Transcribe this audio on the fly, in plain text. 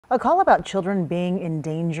A call about children being in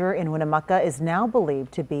danger in Winnemucca is now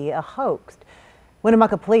believed to be a hoax.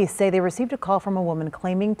 Winnemucca Police say they received a call from a woman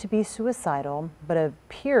claiming to be suicidal, but it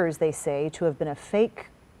appears, they say, to have been a fake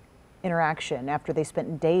interaction after they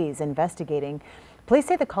spent days investigating. Police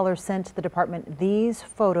say the caller sent the department these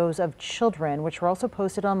photos of children, which were also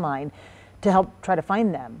posted online, to help try to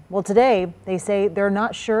find them. Well, today they say they're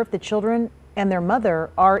not sure if the children and their mother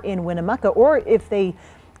are in Winnemucca or if they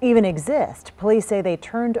even exist. Police say they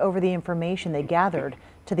turned over the information they gathered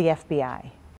to the FBI.